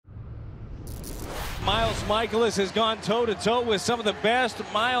Miles Michaelis has gone toe-to-toe with some of the best.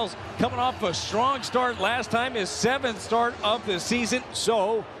 Miles coming off a strong start last time, his 7th start of the season.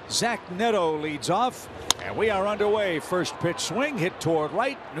 So Zach Neto leads off, and we are underway. First pitch swing hit toward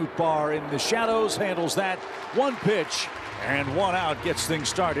right. Nootbaar in the shadows handles that. One pitch and one out gets things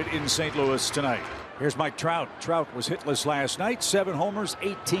started in St. Louis tonight. Here's Mike Trout. Trout was hitless last night. 7 homers,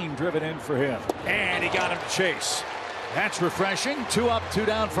 18 driven in for him. And he got him to chase. That's refreshing. 2 up, 2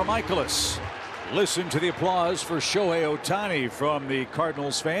 down for Michaelis. Listen to the applause for Shohei Ohtani from the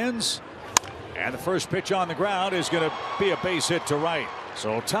Cardinals fans. And the first pitch on the ground is going to be a base hit to right.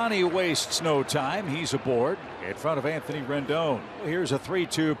 So Ohtani wastes no time. He's aboard in front of Anthony Rendon. Here's a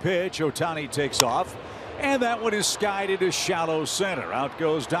 3-2 pitch. Ohtani takes off. And that one is skied into shallow center. Out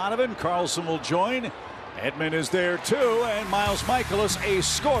goes Donovan. Carlson will join. Edman is there too. And Miles Michaelis a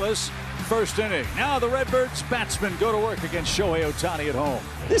scoreless first inning. Now the Redbirds batsmen go to work against Shohei Ohtani at home.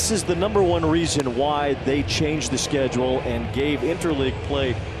 This is the #1 reason why they changed the schedule and gave interleague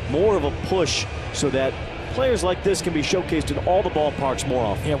play more of a push so that players like this can be showcased in all the ballparks more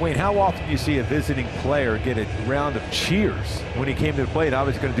often. Yeah, Wayne, how often do you see a visiting player get a round of cheers when he came to the plate? I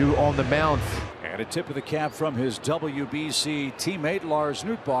was going to do on the mound. And a tip of the cap from his WBC teammate Lars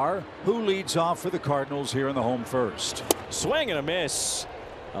Nootbaar, who leads off for the Cardinals here in the home first. Swing and a miss.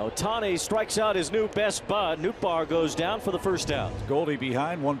 Ohtani strikes out his new best bud. Nootbaar goes down for the first out. Goldie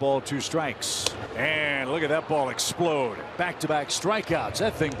behind, 1 ball, 2 strikes. And look at that ball explode. Back-to-back strikeouts.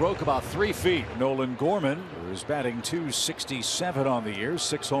 That thing broke about 3 feet. Nolan Gorman, who's batting .267 on the year,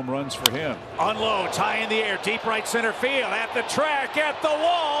 6 home runs for him. Unloads high in the air, deep right center field, at the track, at the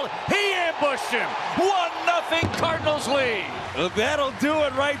wall. He ambushed him. 1-0 Cardinals lead. That'll do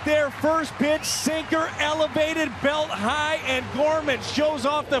it right there. First pitch, sinker, elevated, belt high, and Gorman shows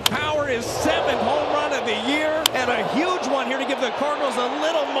off the power. His 7th home run of the year, and a huge one here to give the Cardinals a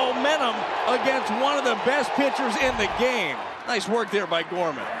little momentum against one of the best pitchers in the game. Nice work there by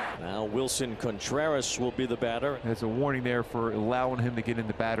Gorman. Now Wilson Contreras will be the batter. There's a warning there for allowing him to get in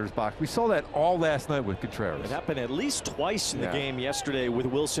the batter's box. We saw that all last night with Contreras. It happened at least twice in the game yesterday with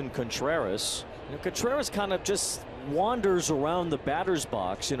Wilson Contreras. Contreras kind of just wanders around the batter's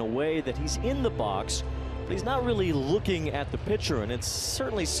box in a way that he's in the box, but he's not really looking at the pitcher, and it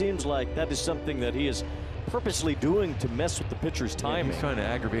certainly seems like that is something that he is purposely doing to mess with the pitcher's timing. Yeah, he's trying to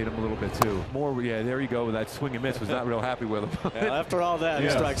aggravate him a little bit too. Yeah, there you go. That swing and miss. Was not real happy with him. Yeah, after all that, he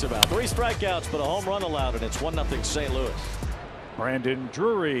strikes him out. 3 strikeouts, but a home run allowed, and it's 1-0 St. Louis. Brandon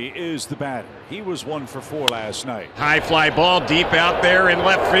Drury is the batter. He was 1 for 4 last night. High fly ball deep out there in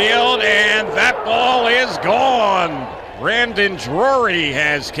left field, and that ball is gone. Brandon Drury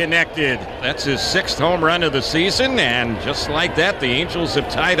has connected. That's his 6th home run of the season, and just like that, the Angels have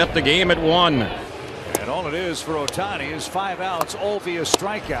tied up the game at 1. And all it is for Ohtani is 5 outs, all via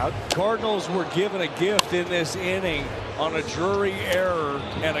strikeout. Cardinals were given a gift in this inning on a Drury error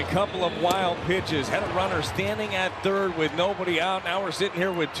and a couple of wild pitches. Had a runner standing at third with nobody out. Now we're sitting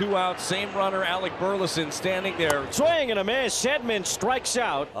here with 2 outs. Same runner, Alec Burleson, standing there. Swing and a miss. Edman strikes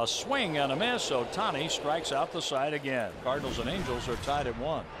out. A swing and a miss. Ohtani strikes out the side again. Cardinals and Angels are tied at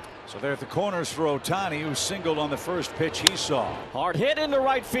 1. So they're at the corners for Ohtani, who singled on the first pitch he saw. Hard hit into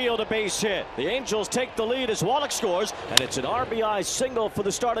right field, a base hit. The Angels take the lead as Wallach scores, and it's an RBI single for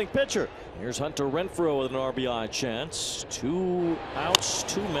the starting pitcher. Here's Hunter Renfroe with an RBI chance. 2 outs,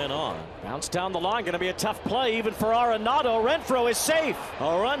 2 men on. Bounce down the line, going to be a tough play even for Arenado. Renfroe is safe. A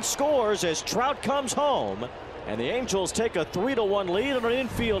run scores as Trout comes home, and the Angels take a 3-1 lead on an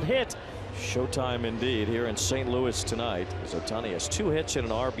infield hit. Showtime indeed here in St. Louis tonight, as Ohtani has 2 hits and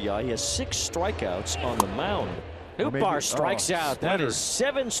an RBI. He has 6 strikeouts on the mound. Nootbaar strikes out. That is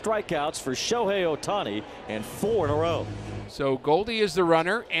 7 strikeouts for Shohei Ohtani, and 4 in a row. So Goldie is the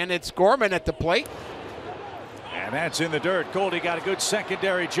runner, and it's Gorman at the plate. And that's in the dirt. Goldie got a good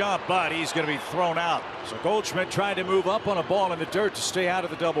secondary jump, but he's going to be thrown out. So Goldschmidt tried to move up on a ball in the dirt to stay out of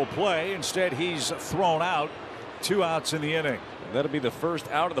the double play. Instead, he's thrown out. 2 outs in the inning. That'll be the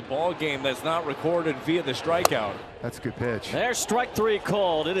first out of the ball game that's not recorded via the strikeout. That's a good pitch. There's strike 3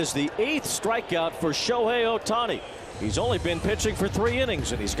 called. It is the 8th strikeout for Shohei Ohtani. He's only been pitching for 3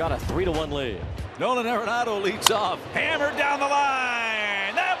 innings, and he's got a 3-1 lead. Nolan Arenado leads off. Hammered down the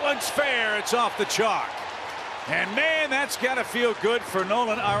line. That one's fair. It's off the chalk. And man, that's got to feel good for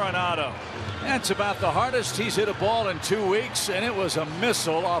Nolan Arenado. That's about the hardest he's hit a ball in 2 weeks, and it was a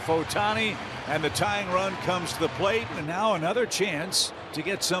missile off Ohtani, and the tying run comes to the plate, and now another chance to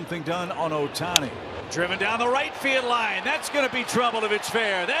get something done on Ohtani. Driven down the right field line. That's going to be trouble if it's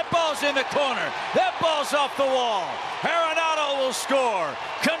fair. That ball's in the corner. That ball's off the wall. Arenado will score.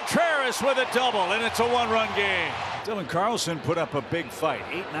 Contreras with a double, and it's a 1-run game. Dylan Carlson put up a big fight.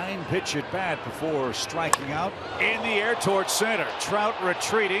 8-9 pitch at bat before striking out. In the air towards center. Trout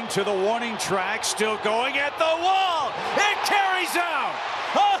retreating to the warning track. Still going at the wall. It carries out.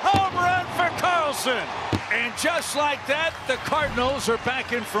 A home run for Carlson. And just like that, the Cardinals are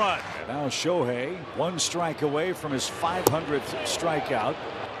back in front. And now Shohei, one strike away from his 500th strikeout.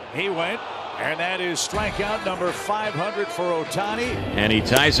 He went. And that is strikeout number 500 for Ohtani. And he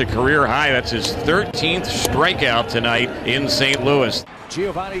ties a career high. That's his 13th strikeout tonight in St. Louis.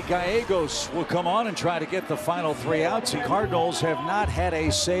 Giovanni Gallegos will come on and try to get the final 3 outs. The Cardinals have not had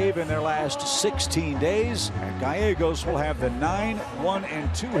a save in their last 16 days. And Gallegos will have the 9, 1,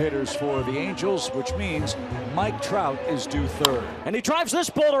 and 2 hitters for the Angels, which means Mike Trout is due third. And he drives this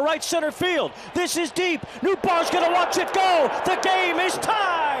ball to right center field. This is deep. Nootbaar's going to watch it go. The game is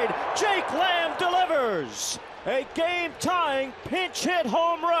tied. Jake Lamb delivers a game-tying pinch hit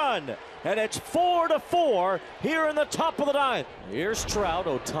home run. And it's 4-4 here in the top of the 9th. Here's Trout.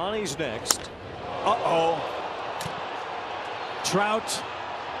 Ohtani's next. Trout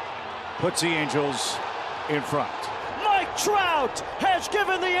puts the Angels in front. Mike Trout has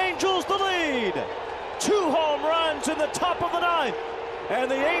given the Angels the lead. 2 home runs in the top of the 9th.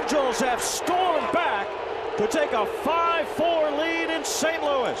 And the Angels have stormed back to take a 5-4 lead in St.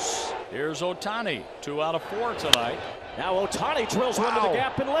 Louis. Here's Ohtani, 2 out of 4 tonight. Now Ohtani drills one to the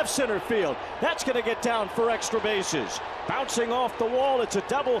gap in left center field. That's going to get down for extra bases. Bouncing off the wall, it's a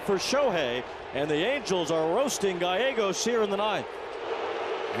double for Shohei. And the Angels are roasting Gallegos here in the 9th.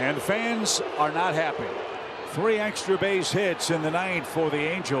 And the fans are not happy. 3 extra base hits in the 9th for the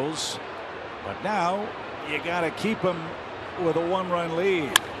Angels. But now you got to keep them with a 1-run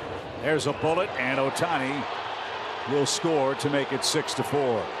lead. There's a bullet, and Ohtani will score to make it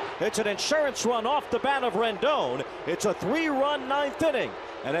 6-4. It's an insurance run off the bat of Rendon. It's a 3-run 9th inning.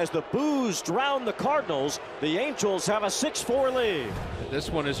 And as the boos drown the Cardinals, the Angels have a 6-4 lead.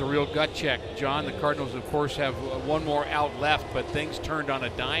 This one is a real gut check, John. The Cardinals, of course, have one more out left, but things turned on a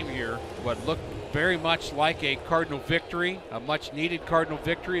dime here. What looked very much like a Cardinal victory, a much-needed Cardinal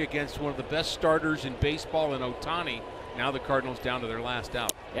victory against one of the best starters in baseball in Ohtani. Now the Cardinals down to their last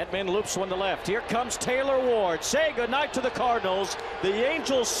out. Edman loops one to left. Here comes Taylor Ward. Say goodnight to the Cardinals. The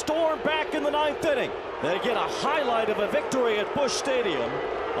Angels storm back in the 9th inning. They get a highlight of a victory at Busch Stadium.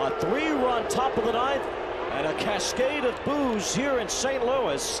 A 3-run top of the 9th and a cascade of boos here in St.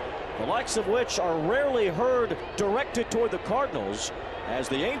 Louis, the likes of which are rarely heard directed toward the Cardinals, as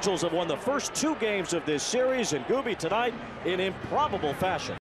the Angels have won the first 2 games of this series, and Gooby tonight in improbable fashion.